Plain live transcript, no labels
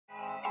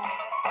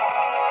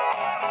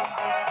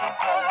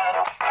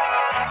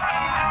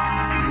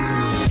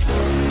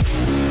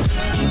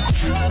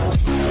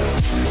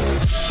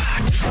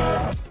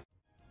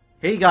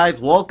Hey guys,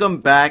 welcome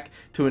back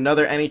to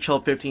another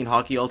NHL 15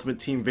 Hockey Ultimate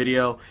Team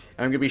video. And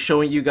I'm going to be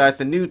showing you guys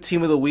the new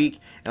Team of the Week,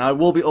 and I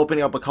will be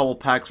opening up a couple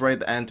packs right at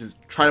the end to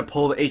try to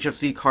pull the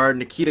HFC card,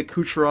 Nikita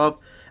Kucherov,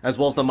 as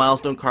well as the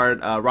milestone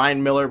card,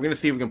 Ryan Miller. We're going to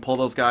see if we can pull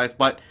those guys,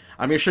 but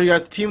I'm going to show you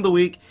guys the Team of the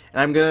Week,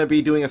 and I'm going to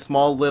be doing a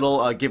small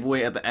little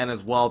giveaway at the end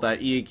as well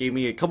that EA gave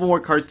me a couple more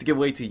cards to give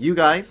away to you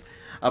guys.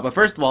 But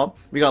first of all,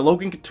 we got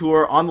Logan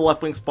Couture on the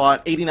left wing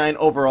spot, 89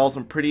 overall,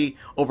 some pretty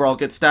overall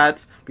good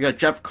stats. We got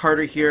Jeff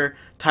Carter here,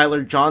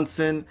 Tyler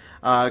Johnson,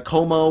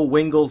 Como,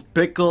 Wingles,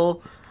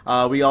 Bickle.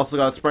 We also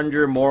got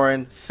Sprenger,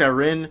 Morin,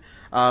 Serin,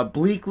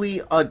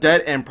 Bleakley,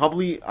 Dead, and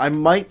probably, I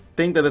might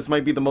think that this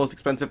might be the most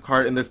expensive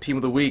card in this Team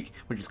of the Week,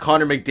 which is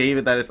Connor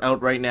McDavid that is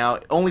out right now.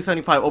 Only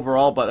 75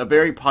 overall, but a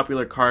very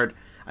popular card.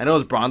 I know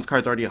his bronze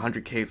card's already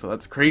 100k, so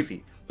that's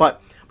crazy.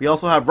 But we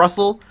also have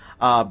Russell,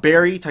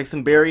 Barry,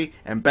 Tyson Barry,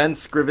 and Ben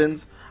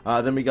Scrivens.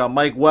 Then we got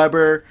Mike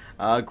Weber,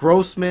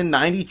 Grossman,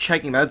 90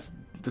 checking, that's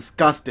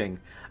disgusting.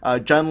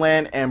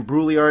 Junland and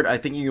Brouillard, I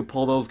think you can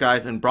pull those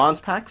guys in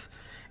bronze packs.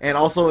 And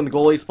also in the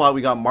goalie spot,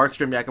 we got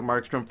Markstrom, Jakob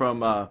Markstrom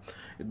from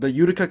the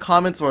Utica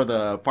Comets, or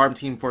the farm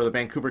team for the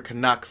Vancouver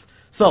Canucks.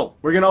 So,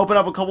 we're going to open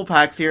up a couple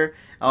packs here.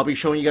 I'll be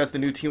showing you guys the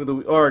new Team of the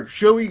Week, or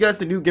show you guys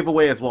the new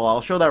giveaway as well.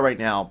 I'll show that right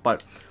now,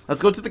 but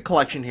let's go to the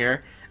collection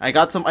here. I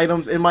got some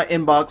items in my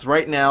inbox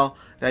right now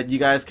that you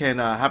guys can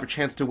have a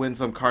chance to win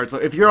some cards. So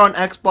if you're on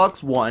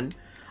Xbox One,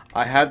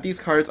 I have these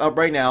cards up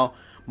right now.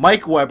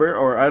 Mike Weber,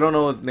 or I don't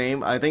know his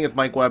name, I think it's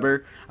Mike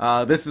Weber.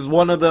 This is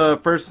one of the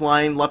first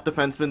line left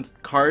defenseman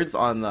cards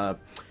on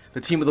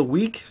the Team of the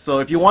Week. So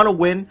if you want to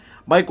win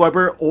Mike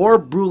Weber or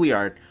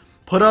Brouillard,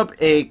 put up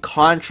a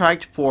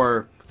contract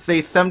for,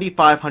 say,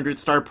 7,500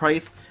 star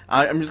price.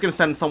 I'm just going to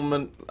send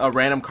someone a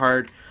random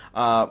card.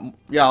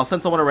 Yeah, I'll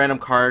send someone a random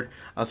card.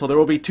 So there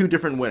will be two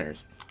different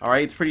winners.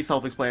 Alright, it's pretty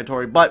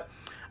self-explanatory, but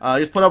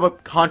just put up a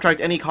contract,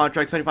 any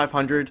contract,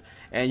 7,500,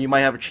 and you might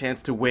have a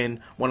chance to win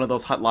one of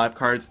those Hut Live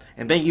cards.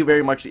 And thank you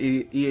very much to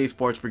EA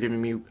Sports for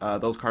giving me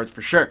those cards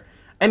for sure.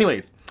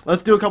 Anyways,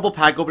 let's do a couple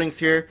pack openings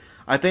here.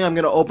 I think I'm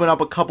going to open up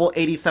a couple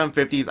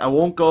 8750s. I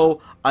won't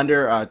go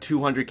under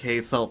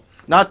 200k, so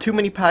not too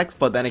many packs,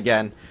 but then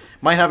again,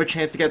 might have a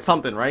chance to get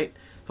something, right?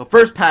 So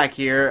first pack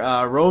here,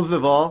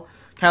 Roosevelt,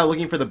 kind of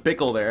looking for the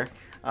Bickle there.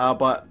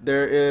 But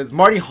there is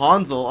Marty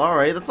Hansel.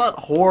 Alright, that's not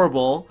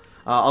horrible.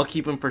 I'll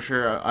keep him for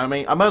sure. I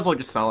mean, I might as well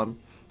just sell him.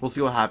 We'll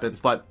see what happens.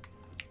 But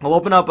I'll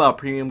open up a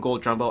Premium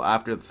Gold Jumbo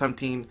after the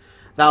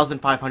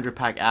 17,500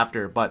 pack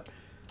after. But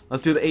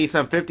let's do the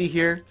 8750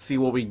 here. See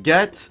what we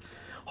get.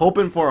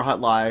 Hoping for a Hut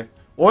Live.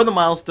 Or the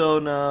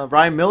milestone,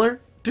 Ryan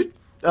Miller.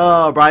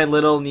 Brian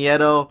Little,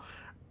 Nieto,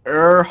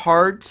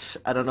 Earhart.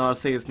 I don't know how to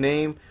say his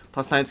name.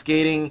 +9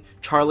 skating.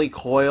 Charlie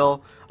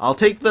Coyle. I'll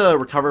take the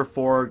recover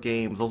 4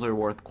 games. Those are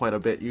worth quite a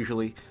bit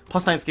usually.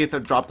 +9 skates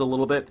have dropped a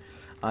little bit.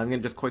 I'm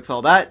going to just quick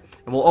sell that.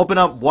 And we'll open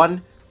up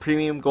one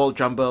Premium Gold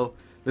Jumbo.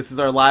 This is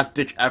our last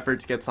ditch effort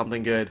to get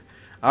something good.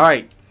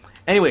 Alright.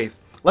 Anyways,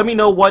 let me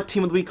know what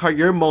Team of the Week card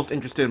you're most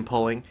interested in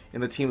pulling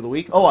in the Team of the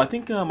Week. Oh, I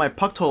think my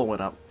puck total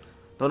went up.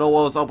 Don't know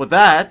what was up with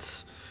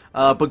that.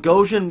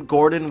 Bogosian,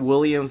 Gordon,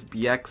 Williams,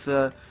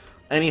 Bieksa.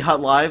 Any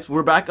Hut Lives?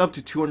 We're back up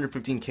to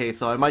 215k,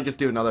 so I might just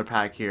do another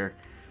pack here.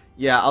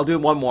 Yeah, I'll do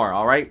one more,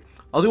 alright?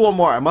 I'll do one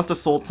more. I must have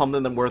sold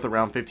something that worth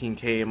around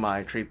 15k in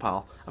my trade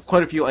pile. I have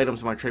quite a few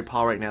items in my trade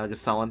pile right now,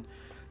 just selling.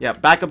 Yeah,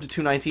 back up to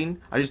 219.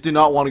 I just do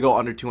not want to go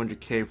under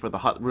 200k for the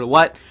Hut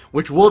Roulette,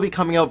 which will be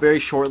coming out very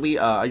shortly.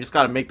 I just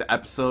got to make the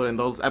episode, and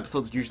those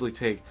episodes usually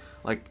take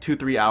like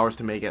 2-3 hours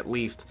to make at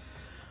least.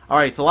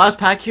 Alright, so last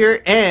pack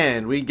here,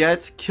 and we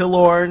get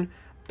Killorn,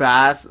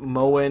 Bass,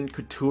 Moen,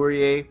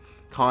 Couturier,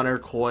 Connor,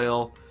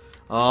 Coyle.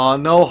 Oh,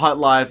 no Hut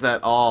Lives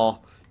at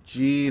all.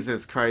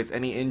 Jesus Christ,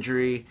 any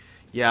injury?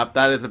 Yep,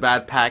 that is a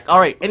bad pack.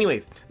 Alright,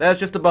 anyways, that's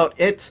just about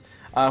it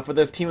for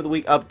this Team of the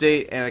Week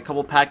update and a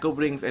couple pack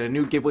openings and a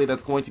new giveaway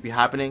that's going to be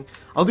happening.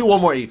 I'll do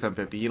one more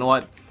 8750. You know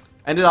what?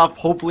 End it off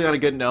hopefully on a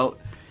good note.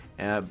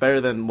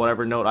 Better than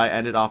whatever note I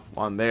ended off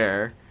on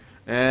there.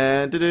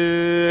 And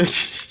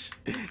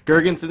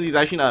Gergensen, he's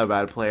actually not a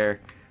bad player.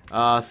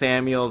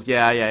 Samuels,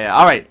 yeah.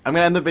 Alright, I'm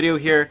going to end the video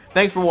here.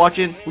 Thanks for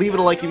watching. Leave it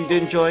a like if you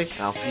did enjoy,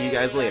 and I'll see you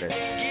guys later.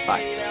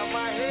 Bye.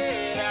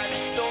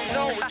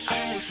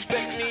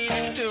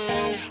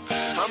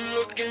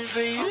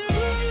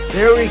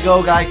 There we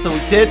go, guys. So we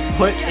did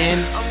put in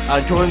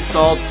Jordan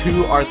Staal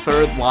to our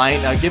third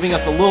line, giving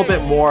us a little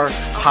bit more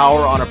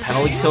power on our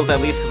penalty kills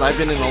at least, because I've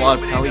been in a lot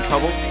of penalty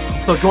troubles.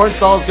 So Jordan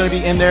Staal is going to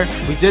be in there.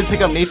 We did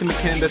pick up Nathan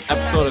McKinnon this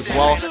episode as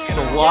well.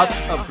 So lots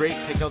of great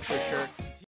pickups for sure.